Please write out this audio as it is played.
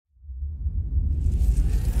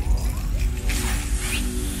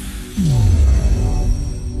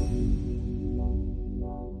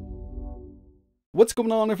What's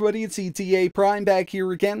going on, everybody? It's ETA Prime back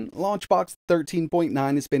here again. LaunchBox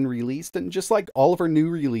 13.9 has been released, and just like all of our new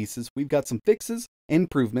releases, we've got some fixes,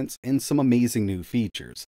 improvements, and some amazing new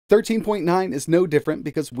features. 13.9 is no different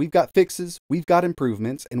because we've got fixes, we've got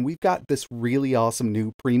improvements, and we've got this really awesome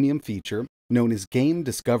new premium feature known as Game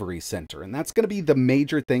Discovery Center, and that's going to be the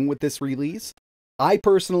major thing with this release. I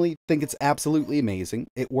personally think it's absolutely amazing.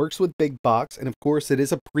 It works with Big Box, and of course it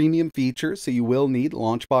is a premium feature, so you will need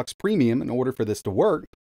LaunchBox Premium in order for this to work.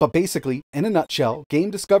 But basically, in a nutshell,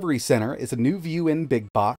 Game Discovery Center is a new view in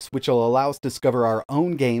Big Box, which will allow us to discover our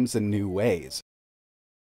own games in new ways.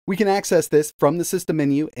 We can access this from the system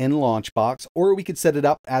menu in LaunchBox, or we could set it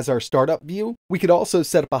up as our startup view. We could also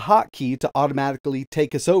set up a hotkey to automatically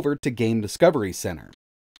take us over to Game Discovery Center.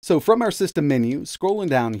 So from our system menu, scrolling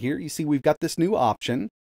down here, you see we've got this new option,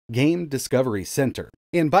 Game Discovery Center.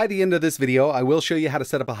 And by the end of this video, I will show you how to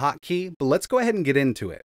set up a hotkey, but let's go ahead and get into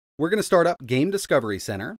it. We're going to start up Game Discovery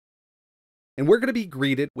Center, and we're going to be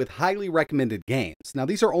greeted with highly recommended games. Now,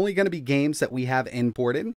 these are only going to be games that we have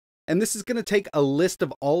imported, and this is going to take a list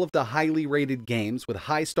of all of the highly rated games with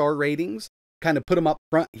high star ratings, kind of put them up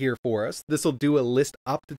front here for us. This will do a list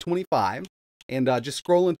up to 25. And just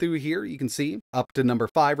scrolling through here, you can see up to number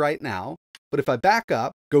 5 right now. But if I back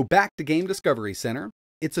up, go back to Game Discovery Center,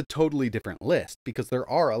 it's a totally different list because there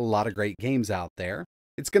are a lot of great games out there.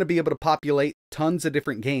 It's going to be able to populate tons of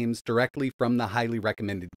different games directly from the highly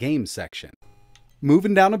recommended games section.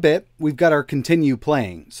 Moving down a bit, we've got our continue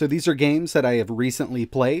playing. So these are games that I have recently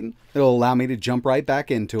played. It'll allow me to jump right back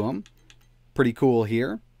into them. Pretty cool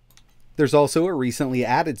here. There's also a recently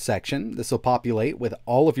added section. This will populate with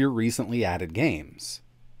all of your recently added games.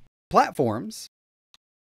 Platforms.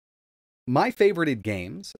 My favorited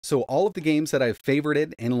games. So all of the games that I've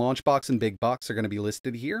favorited in LaunchBox and Big Box are going to be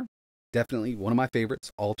listed here. Definitely one of my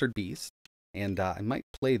favorites, Altered Beast. And I might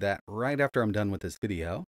play that right after I'm done with this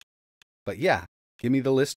video. But yeah, give me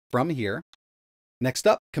the list from here. Next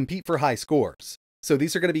up, compete for high scores. So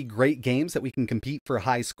these are going to be great games that we can compete for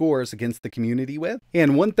high scores against the community with.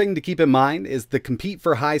 And one thing to keep in mind is the compete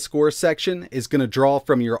for high scores section is going to draw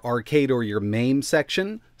from your arcade or your MAME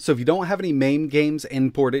section. So if you don't have any MAME games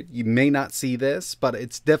imported, you may not see this, but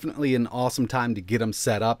it's definitely an awesome time to get them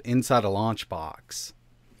set up inside a LaunchBox.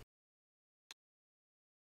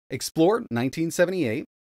 Explore 1978,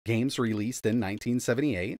 games released in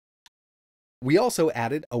 1978. We also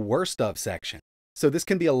added a worst of section. So this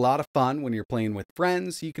can be a lot of fun when you're playing with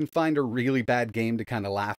friends. You can find a really bad game to kind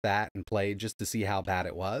of laugh at and play just to see how bad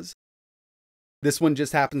it was. This one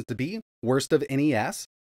just happens to be worst of NES.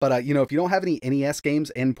 But, if you don't have any NES games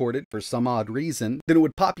imported for some odd reason, then it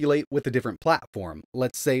would populate with a different platform.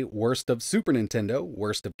 Let's say worst of Super Nintendo,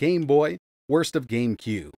 worst of Game Boy, worst of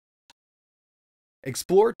GameCube.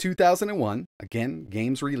 Explore 2001. Again,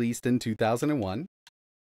 games released in 2001.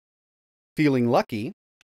 Feeling Lucky.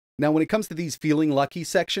 Now, when it comes to these Feeling Lucky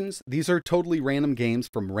sections, these are totally random games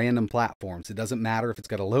from random platforms. It doesn't matter if it's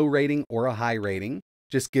got a low rating or a high rating.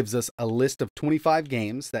 Just gives us a list of 25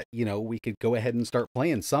 games that, we could go ahead and start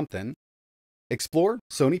playing something. Explore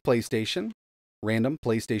Sony PlayStation, random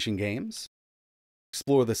PlayStation games.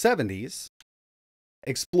 Explore the 70s.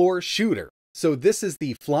 Explore Shooter. So this is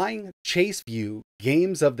the flying chase view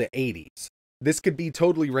games of the 80s. This could be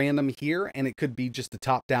totally random here, and it could be just a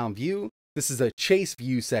top-down view. This is a chase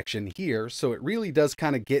view section here, so it really does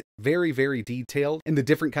kind of get very, very detailed in the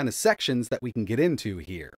different kind of sections that we can get into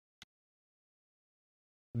here.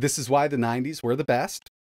 This is why the 90s were the best.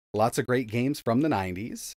 Lots of great games from the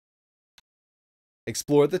 90s.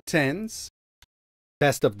 Explore the 10s.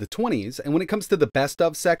 Best of the 20s. And when it comes to the best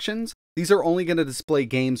of sections, these are only going to display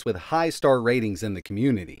games with high star ratings in the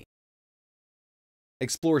community.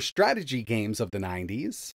 Explore strategy games of the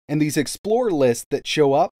 90s. And these explore lists that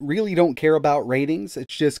show up really don't care about ratings.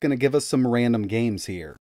 It's just going to give us some random games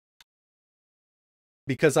here.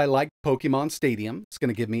 Because I like Pokemon Stadium, it's going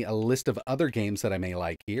to give me a list of other games that I may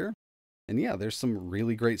like here. And yeah, there's some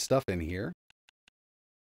really great stuff in here.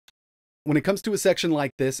 When it comes to a section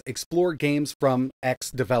like this, explore games from X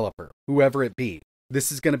developer, whoever it be.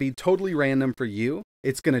 This is going to be totally random for you.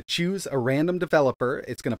 It's going to choose a random developer.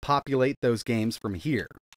 It's going to populate those games from here.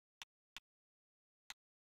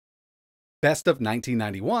 Best of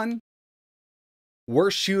 1991.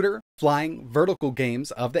 Worst shooter, flying, vertical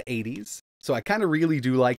games of the 80s. So I kind of really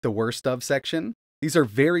do like the worst of section. These are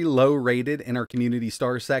very low rated in our community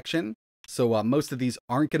star section. So most of these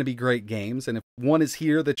aren't going to be great games. And if one is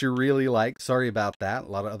here that you really like, sorry about that. A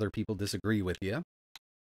lot of other people disagree with you.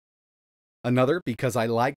 Another because I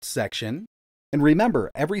liked section. And remember,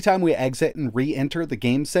 every time we exit and re-enter the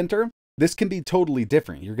game center, this can be totally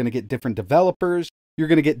different. You're going to get different developers. You're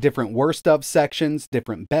going to get different worst of sections,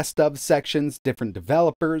 different best of sections, different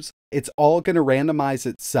developers. It's all going to randomize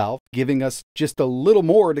itself, giving us just a little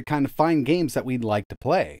more to kind of find games that we'd like to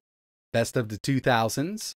play. Best of the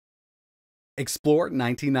 2000s, Explore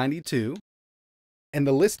 1992, and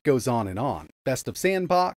the list goes on and on. Best of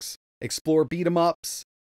Sandbox, Explore Beat 'em Ups,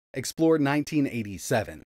 Explore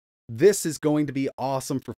 1987. This is going to be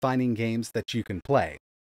awesome for finding games that you can play.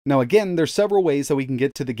 Now again, there's several ways that we can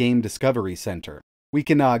get to the Game Discovery Center. We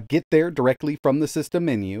can get there directly from the system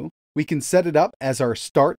menu. We can set it up as our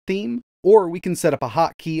start theme, or we can set up a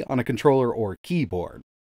hotkey on a controller or keyboard.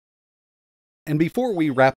 And before we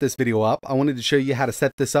wrap this video up, I wanted to show you how to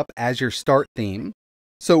set this up as your start theme.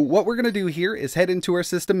 So what we're going to do here is head into our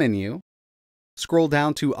system menu, scroll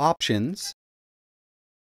down to Options,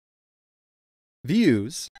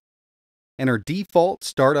 Views, and our default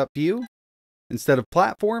startup view. Instead of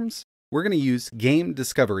platforms, we're going to use Game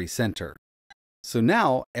Discovery Center. So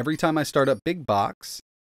now, every time I start up Big Box,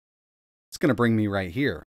 it's going to bring me right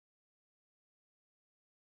here.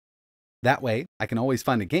 That way, I can always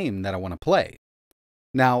find a game that I want to play.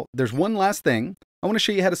 Now, there's one last thing. I want to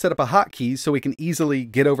show you how to set up a hotkey so we can easily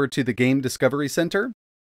get over to the Game Discovery Center.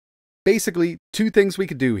 Basically, two things we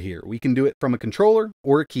could do here. We can do it from a controller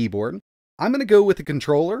or a keyboard. I'm going to go with a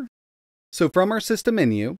controller. So from our system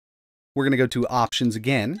menu, we're going to go to Options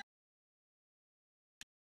again.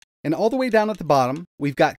 And all the way down at the bottom,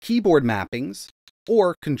 we've got keyboard mappings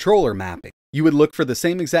or controller mapping. You would look for the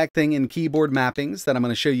same exact thing in keyboard mappings that I'm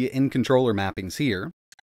going to show you in controller mappings here.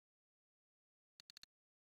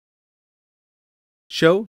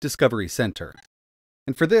 Show Discovery Center.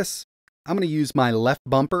 And for this, I'm going to use my left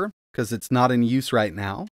bumper because it's not in use right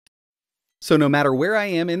now. So no matter where I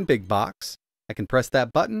am in Big Box, I can press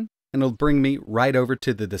that button and it'll bring me right over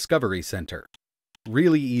to the Discovery Center.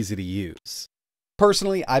 Really easy to use.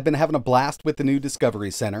 Personally, I've been having a blast with the new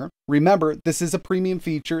Discovery Center. Remember, this is a premium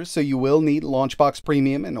feature, so you will need LaunchBox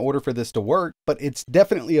Premium in order for this to work, but it's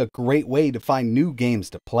definitely a great way to find new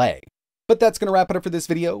games to play. But that's going to wrap it up for this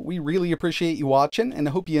video. We really appreciate you watching and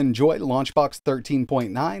hope you enjoy LaunchBox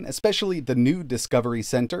 13.9, especially the new Discovery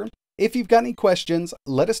Center. If you've got any questions,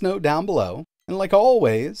 let us know down below. And like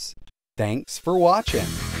always, thanks for watching.